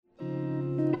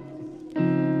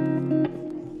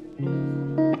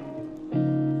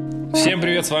Всем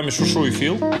привет, с вами Шушу и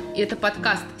Фил. И это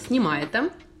подкаст «Снимай».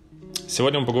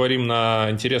 Сегодня мы поговорим на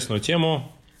интересную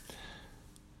тему,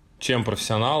 чем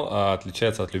профессионал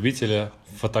отличается от любителя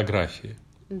фотографии.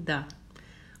 Да.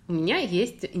 У меня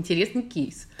есть интересный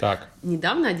кейс. Так.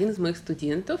 Недавно один из моих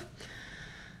студентов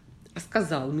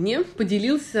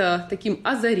поделился таким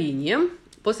озарением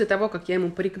после того, как я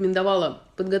ему порекомендовала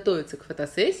подготовиться к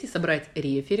фотосессии, собрать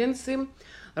референсы,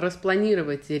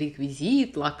 распланировать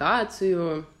реквизит,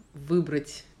 локацию,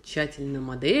 выбрать тщательно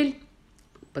модель,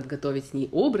 подготовить с ней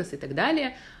образ и так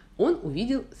далее. Он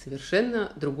увидел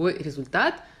совершенно другой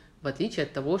результат, в отличие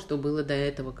от того, что было до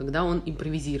этого, когда он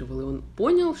импровизировал. И он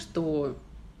понял, что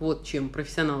вот чем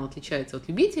профессионал отличается от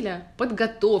любителя –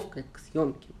 подготовкой к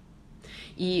съемке.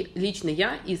 И лично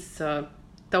я из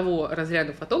того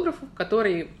разряда фотографов,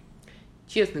 которые,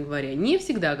 честно говоря, не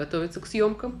всегда готовятся к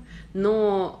съемкам,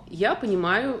 но я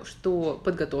понимаю, что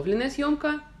подготовленная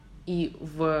съемка и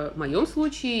в моем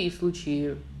случае, и в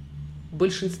случае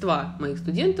большинства моих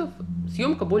студентов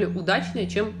съемка более удачная,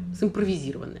 чем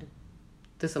симпровизированная.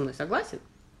 Ты со мной согласен?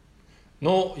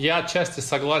 Ну, я отчасти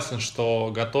согласен,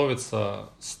 что готовиться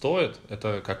стоит.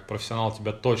 Это как профессионал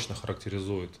тебя точно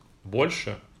характеризует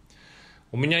больше.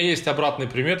 У меня есть обратный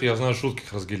пример. Я знаю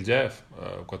жутких разгильдяев,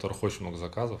 у которых очень много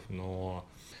заказов. Но,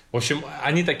 в общем,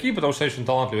 они такие, потому что они очень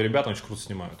талантливые ребята, очень круто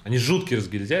снимают. Они жуткие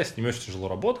разгильдяи, с ними очень тяжело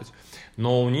работать,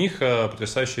 но у них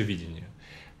потрясающее видение.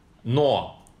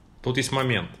 Но тут есть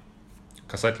момент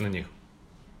касательно них,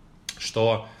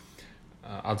 что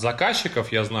от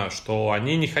заказчиков я знаю, что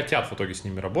они не хотят в итоге с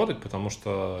ними работать, потому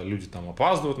что люди там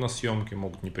опаздывают на съемки,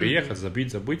 могут не приехать,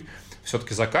 забыть.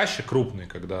 Все-таки заказчик крупный,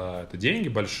 когда это деньги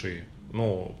большие,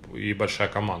 ну, и большая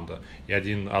команда, и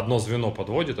одно звено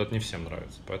подводит, это не всем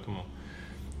нравится. Поэтому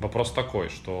вопрос такой,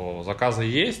 что заказы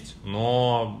есть,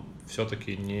 но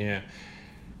все-таки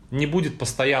не будет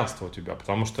постоянства у тебя,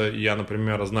 потому что я,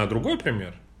 например, знаю другой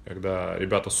пример, когда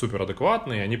ребята супер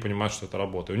адекватные, и они понимают, что это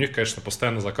работает. У них, конечно,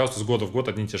 постоянно заказывают из года в год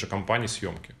одни и те же компании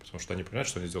съемки, потому что они понимают,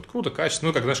 что они сделают круто, качественно,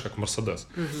 ну, как, знаешь, как Мерседес.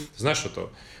 Ты знаешь, что это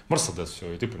Мерседес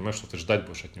все, и ты понимаешь, что ты ждать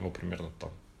будешь от него примерно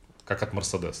там, как от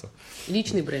Мерседеса.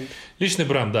 Личный бренд. Личный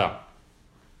бренд, да.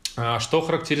 Что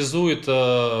характеризует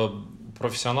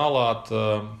профессионала от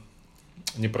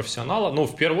непрофессионала? Ну,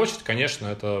 в первую очередь, конечно,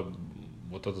 это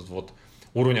вот этот вот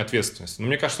уровень ответственности. Но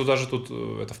мне кажется, что даже тут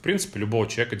это, в принципе, любого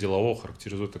человека делового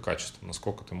характеризует и качество.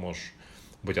 Насколько ты можешь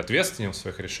быть ответственным в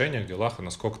своих решениях, делах, и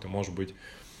насколько ты можешь быть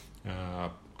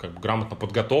как бы грамотно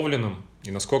подготовленным,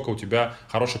 и насколько у тебя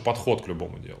хороший подход к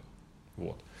любому делу.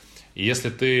 Вот. И если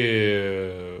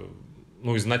ты,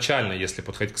 ну, изначально, если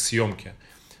подходить к съемке,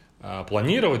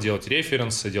 планировать, делать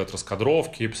референсы, делать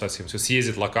раскадровки, писать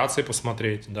съездить локации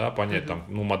посмотреть, да, понять, там,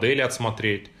 ну, модели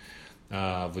отсмотреть,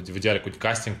 в идеале какой-нибудь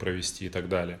кастинг провести и так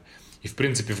далее. И, в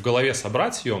принципе, в голове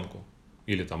собрать съемку,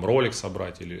 или там ролик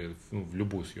собрать, или в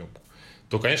любую съемку,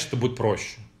 то, конечно, это будет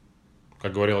проще.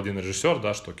 Как говорил один режиссер,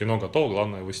 да, что кино готово,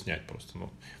 главное его снять просто.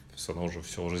 Ну,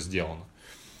 все уже сделано.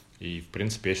 И, в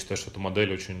принципе, я считаю, что эта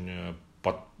модель очень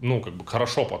как бы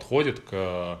хорошо подходит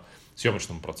к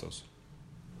съемочному процессу.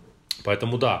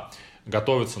 Поэтому, да,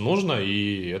 готовиться нужно,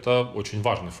 и это очень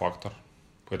важный фактор.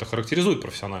 Это характеризует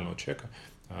профессионального человека.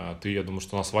 Ты, я думаю,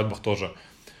 что на свадьбах тоже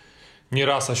не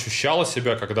раз ощущала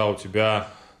себя, когда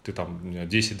ты там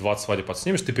 10-20 свадеб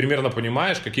отснимешь, ты примерно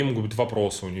понимаешь, какие могут быть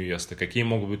вопросы у невесты, какие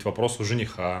могут быть вопросы у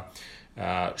жениха,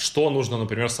 что нужно,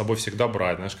 например, с собой всегда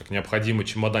брать, знаешь, как необходимый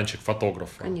чемоданчик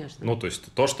фотографа. Конечно. Ну, то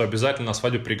есть то, что обязательно на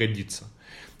свадьбе пригодится.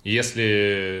 И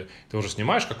если ты уже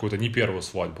снимаешь какую-то не первую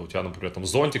свадьбу, у тебя, например, там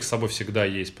зонтик с собой всегда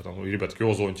есть, потому и, ребят,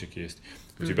 зонтик есть.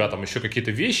 У тебя там еще какие-то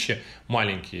вещи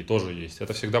маленькие тоже есть.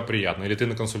 Это всегда приятно. Или ты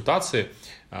на консультации,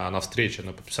 на встрече,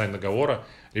 на подписании договора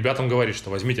ребятам говоришь,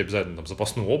 что возьмите обязательно там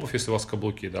запасную обувь, если у вас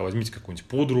каблуки, да, возьмите какую-нибудь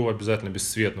пудру обязательно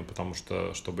бесцветную, потому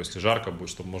что, чтобы, если жарко будет,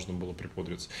 чтобы можно было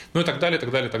припудриться. Ну и так далее, и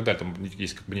так далее, и так далее. Там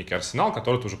есть как бы некий арсенал,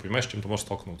 который ты уже понимаешь, с чем ты можешь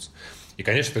столкнуться. И,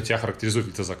 конечно, это тебя характеризует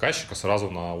лицо заказчика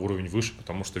сразу на уровень выше,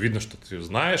 потому что видно, что ты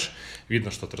знаешь, видно,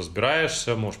 что ты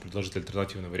разбираешься, можешь предложить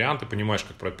альтернативные варианты, понимаешь,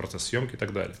 как пройдет процесс съемки и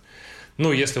так далее.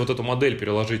 Ну, если вот эту модель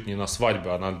переложить не на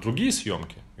свадьбы, а на другие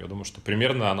съемки, я думаю, что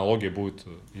примерно аналогия будет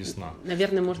ясна.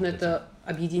 Наверное, можно это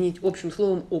объединить общим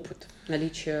словом опыт,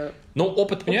 наличие. Ну,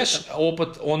 опыт, понимаешь,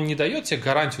 опыт, он не дает тебе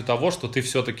гарантию того, что ты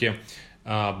все-таки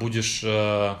будешь...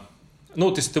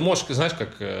 ну, то есть ты можешь, знаешь,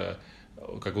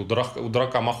 как у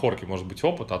дурака махорки может быть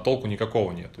опыт, а толку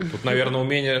никакого нет. Тут, наверное,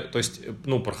 умение, то есть,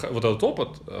 ну, вот этот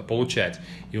опыт получать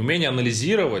и умение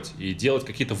анализировать и делать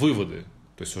какие-то выводы.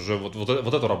 То есть уже вот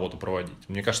эту работу проводить.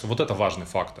 Мне кажется, вот это важный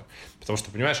фактор. Потому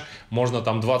что, понимаешь, можно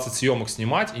там 20 съемок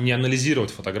снимать и не анализировать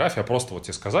фотографии, а просто вот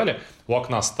тебе сказали, у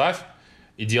окна ставь,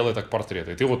 и делай так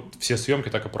портреты. И ты вот все съемки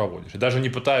так и проводишь. И даже не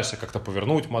пытаешься как-то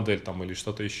повернуть модель там или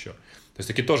что-то еще. То есть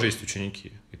такие тоже есть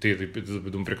ученики. И ты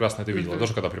думаю, прекрасно это видел. Я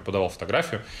тоже, когда преподавал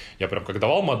фотографию, я прям как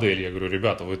давал модель, я говорю,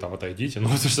 ребята, вы там отойдите. Ну,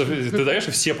 потому что ты даешь,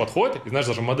 и все подходят. И знаешь,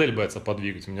 даже модель боятся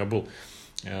подвигать. У меня был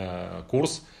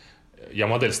курс, я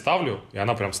модель ставлю, и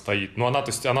она прям стоит. Ну, она, то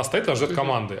есть, она стоит, она ждет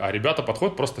команды, а ребята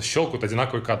подходят, просто щелкают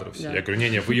одинаковые кадры все. Да. Я говорю,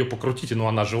 не-не, вы ее покрутите, ну,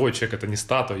 она живой человек, это не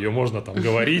статуя, ее можно там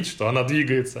говорить, что она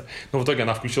двигается. Но в итоге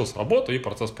она включилась в работу, и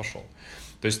процесс пошел.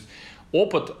 То есть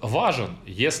опыт важен,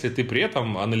 если ты при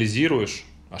этом анализируешь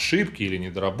ошибки или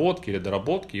недоработки, или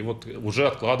доработки, и вот уже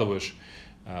откладываешь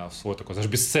в свой такой,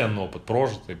 знаешь, бесценный опыт,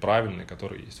 прожитый, правильный,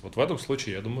 который есть. Вот в этом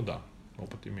случае, я думаю, да,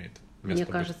 опыт имеет место. Мне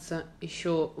кажется,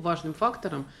 еще важным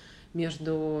фактором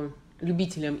между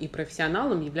любителем и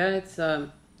профессионалом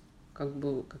является,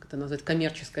 как это назвать,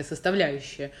 коммерческая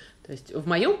составляющая. То есть в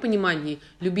моем понимании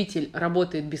любитель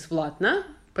работает бесплатно,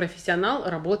 профессионал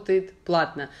работает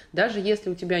платно. Даже если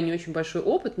у тебя не очень большой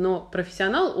опыт, но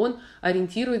профессионал, он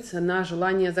ориентируется на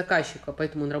желание заказчика,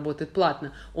 поэтому он работает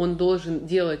платно. Он должен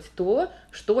делать то,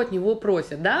 что от него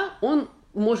просят. Да, он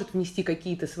может внести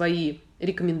какие-то свои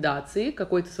рекомендации,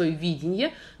 какое-то свое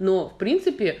видение, но в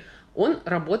принципе он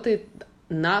работает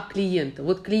на клиента.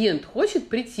 Вот клиент хочет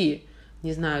прийти,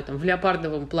 не знаю, там в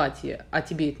леопардовом платье, а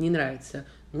тебе это не нравится.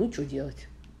 Ну, что делать?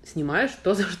 Снимаешь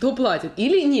то, за что платят,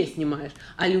 или не снимаешь.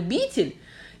 А любитель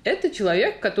 – это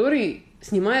человек, который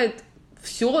снимает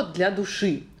все для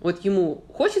души. Вот ему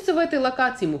хочется в этой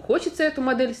локации, ему хочется эту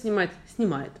модель снимать,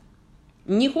 снимает.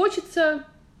 Не хочется,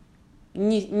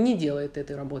 не делает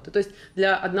этой работы. То есть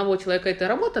для одного человека это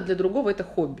работа, а для другого это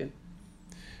хобби.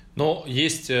 Но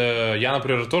есть, я,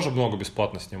 например, тоже много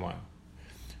бесплатно снимаю,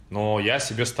 но я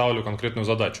себе ставлю конкретную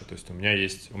задачу, то есть у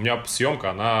меня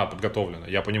съемка, она подготовлена,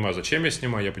 я понимаю, зачем я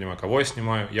снимаю, я понимаю, кого я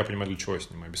снимаю, я понимаю, для чего я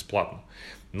снимаю, бесплатно,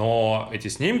 но эти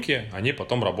снимки, они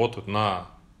потом работают на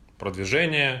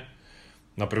продвижение,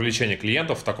 на привлечение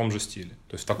клиентов в таком же стиле,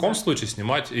 то есть в таком случае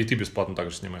снимать, и ты бесплатно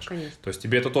также снимаешь, конечно. То есть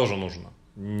тебе это тоже нужно.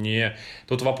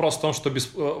 Тут вопрос в том, что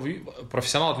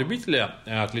профессионал от любителя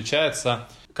отличается.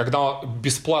 Когда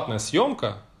бесплатная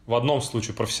съемка, в одном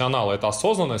случае профессионала это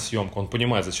осознанная съемка, он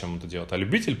понимает, зачем он это делает, а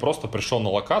любитель просто пришел на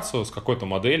локацию с какой-то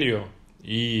моделью,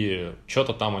 и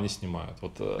что-то там они снимают.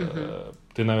 Вот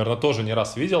ты, наверное, тоже не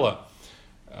раз видела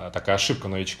такая ошибка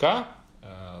новичка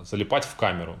залипать в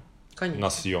камеру. Конечно. На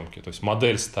съемке. То есть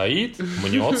модель стоит,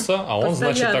 мнется, а он,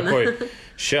 значит, такой,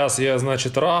 сейчас я,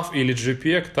 значит, RAW или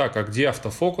JPEG, так, а где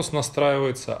автофокус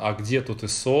настраивается, а где тут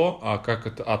ISO, а как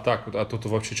это, а тут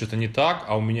вообще что-то не так,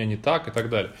 а у меня не так и так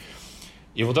далее.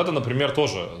 И вот это, например,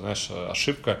 тоже, знаешь,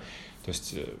 ошибка. То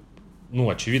есть,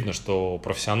 очевидно, что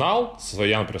профессионал,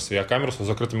 я, например, свою камеру с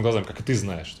закрытыми глазами, как и ты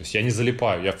знаешь, то есть я не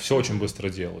залипаю, я все очень быстро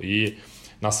делаю. И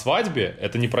на свадьбе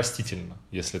это непростительно,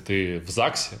 если ты в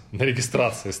ЗАГСе на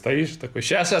регистрации стоишь, такой,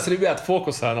 сейчас, ребят,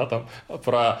 фокус, а она там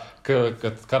про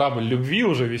корабль любви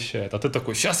уже вещает, а ты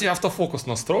такой, сейчас я автофокус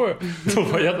настрою. Ну,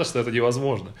 понятно, что это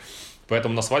невозможно.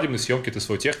 Поэтому на свадебной съемке ты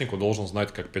свою технику должен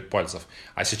знать как 5 пальцев.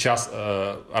 А сейчас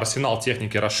арсенал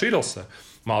техники расширился.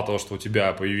 Мало того, что у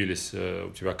тебя появились,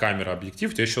 у тебя камера, объектив,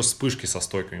 у тебя еще вспышки со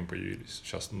стойками появились.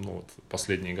 Сейчас,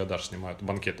 последние года снимают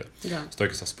банкеты, да.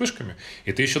 Стойки со вспышками.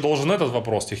 И ты еще должен этот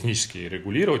вопрос технически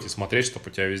регулировать и смотреть, чтобы у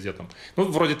тебя везде там...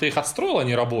 вроде ты их отстроил,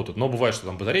 они работают, но бывает, что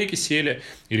там батарейки сели,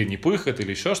 или не пыхает, или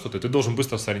еще что-то. И ты должен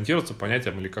быстро сориентироваться, понять,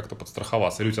 или как-то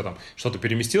подстраховаться. Или у тебя там что-то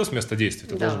переместилось в место действия,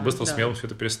 ты должен быстро, смело все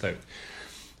это переставить.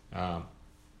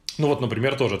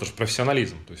 Например, тоже, это же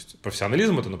профессионализм. То есть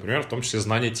профессионализм – это, например, в том числе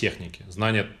знание техники,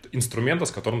 знание инструмента,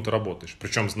 с которым ты работаешь.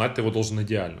 Причем знать ты его должен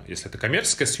идеально. Если это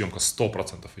коммерческая съемка,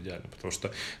 100% идеально, потому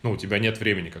что, у тебя нет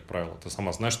времени, как правило. Ты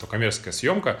сама знаешь, что коммерческая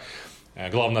съемка,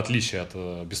 главное отличие от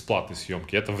бесплатной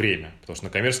съемки – это время. Потому что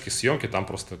на коммерческой съемке там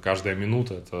просто каждая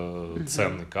минута – это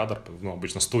ценный кадр.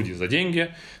 Обычно студии за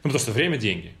деньги. Потому что время –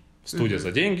 деньги. Студия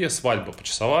за деньги, свадьба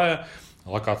почасовая.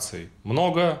 Локаций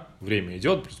много, время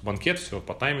идет, плюс банкет, все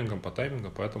по таймингам,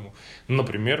 поэтому,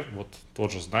 например, вот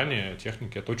тот же знание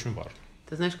техники, это очень важно.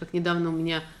 Ты знаешь, как недавно у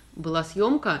меня была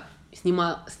съемка,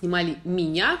 снимали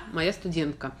меня, моя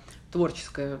студентка,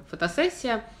 творческая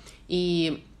фотосессия,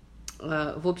 и,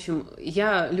 в общем,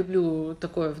 я люблю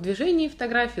такое в движении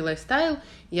фотографии, лайфстайл,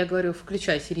 я говорю,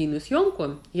 включай серийную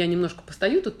съемку, я немножко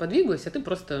постою, тут подвигаюсь, а ты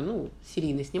просто,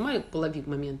 серийно снимай, полови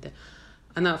моменты.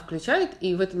 Она включает,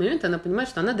 и в этот момент она понимает,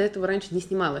 что она до этого раньше не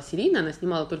снимала серийно, она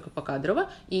снимала только покадрово,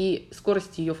 и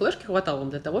скорости ее флешки хватало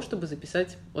для того, чтобы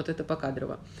записать вот это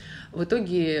покадрово. В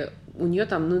итоге у нее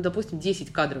там, допустим,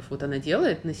 10 кадров вот она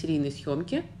делает на серийной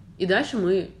съемке, и дальше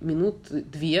мы минут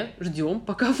 2 ждем,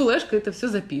 пока флешка это все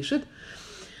запишет.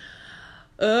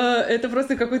 Это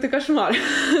просто какой-то кошмар.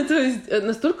 То есть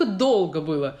настолько долго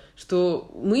было,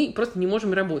 что мы просто не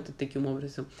можем работать таким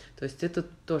образом. То есть это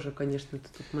тоже, конечно,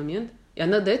 тот момент. И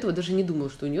она до этого даже не думала,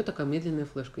 что у нее такая медленная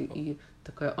флешка. И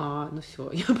такая, ну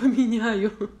все, я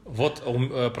поменяю. Вот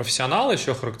профессионалы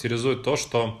еще характеризуют то,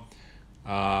 что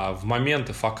в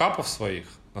моменты факапов своих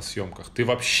на съемках ты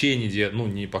вообще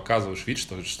не показываешь вид,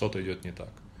 что что-то идет не так.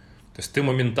 То есть ты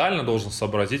моментально должен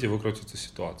сообразить и выкрутиться из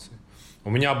ситуации. У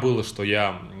меня было, что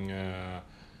я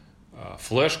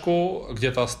флешку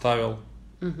где-то оставил,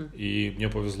 и мне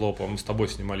повезло, по-моему, с тобой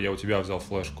снимали, я у тебя взял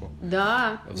флешку.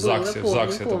 Да, в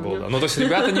ЗАГСе это было. Да. Ну, то есть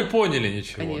ребята не поняли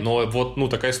ничего. Конечно. Но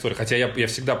вот, такая история. Хотя я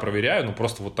всегда проверяю,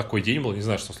 просто вот такой день был, не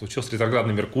знаю, что случилось.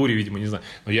 Ретроградный Меркурий, видимо, не знаю.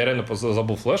 Но я реально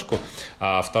забыл флешку,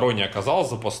 а второй не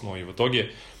оказалось запасной, и в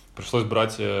итоге пришлось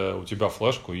брать у тебя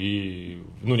флешку, и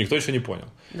никто еще не понял.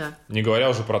 Да. Не говоря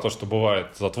уже про то, что бывает,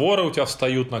 затворы у тебя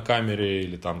встают на камере,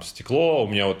 или там стекло. У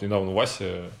меня вот недавно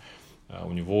Вася,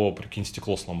 у него, прикинь,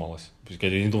 стекло сломалось. Я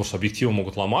не думал, что объективы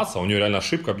могут ломаться, а у него реально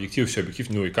ошибка, объектив,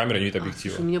 и камера не видит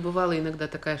объектива. Слушай, у меня бывало иногда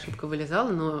такая ошибка вылезала,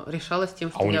 но решалась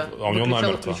тем, что я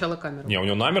включала камеру. Не, у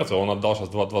него намертво, он отдал сейчас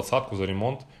 20-ку за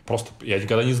ремонт. Просто я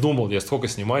никогда не думал, я сколько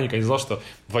снимаю, никогда не знал, что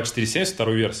 2.4.7,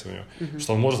 вторую версию у него,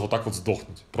 что он может вот так вот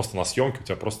сдохнуть. Просто на съемке у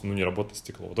тебя просто не работает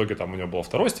стекло. В итоге там у него было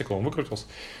второе стекло, он выкрутился.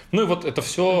 И вот это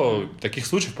все, таких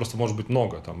случаев просто может быть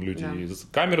много. Там люди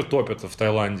камеру топят в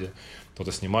Таиланде.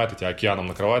 Кто-то снимает, и тебя океаном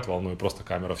накрывает волну, и просто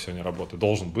камера все не работает.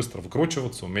 Должен быстро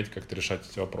выкручиваться, уметь как-то решать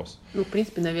эти вопросы. В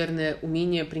принципе, наверное,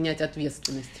 умение принять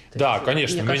ответственность. Да,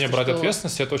 конечно, умение брать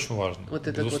ответственность – это очень важно. Вот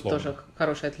это вот тоже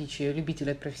хорошее отличие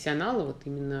любителя от профессионала, вот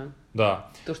именно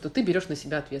то, что ты берешь на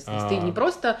себя ответственность. Ты не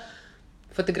просто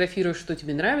фотографируешь, что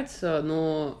тебе нравится,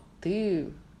 но ты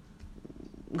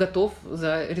готов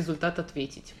за результат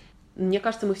ответить. Мне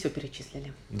кажется, мы все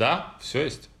перечислили. Да, все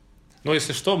есть. Но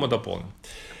если что, мы дополним.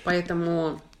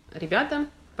 Поэтому, ребята,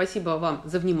 спасибо вам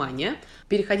за внимание.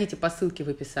 Переходите по ссылке в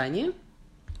описании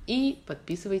и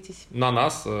подписывайтесь. На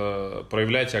нас,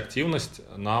 проявляйте активность,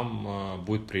 нам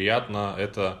будет приятно.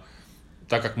 Это,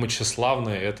 так как мы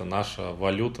тщеславные, это наша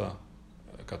валюта,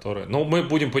 которая... мы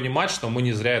будем понимать, что мы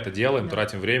не зря это делаем,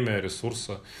 тратим время,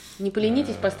 ресурсы. Не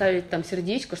поленитесь поставить там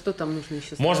сердечко, что там нужно еще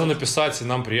ставить. Можно написать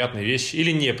нам приятные вещи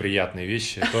или неприятные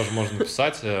вещи, тоже можно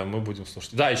написать, мы будем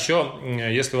слушать. Да, еще,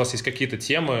 если у вас есть какие-то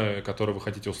темы, которые вы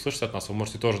хотите услышать от нас, вы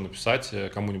можете тоже написать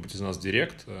кому-нибудь из нас в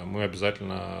директ, мы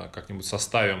обязательно как-нибудь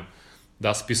составим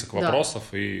список вопросов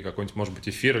и какой-нибудь, может быть,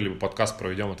 эфир, либо подкаст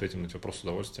проведем, ответим на эти вопросы с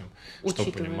удовольствием,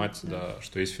 чтобы понимать,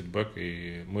 что есть фидбэк,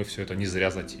 и мы все это не зря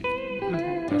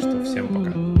затеяли. Так что всем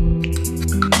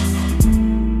пока.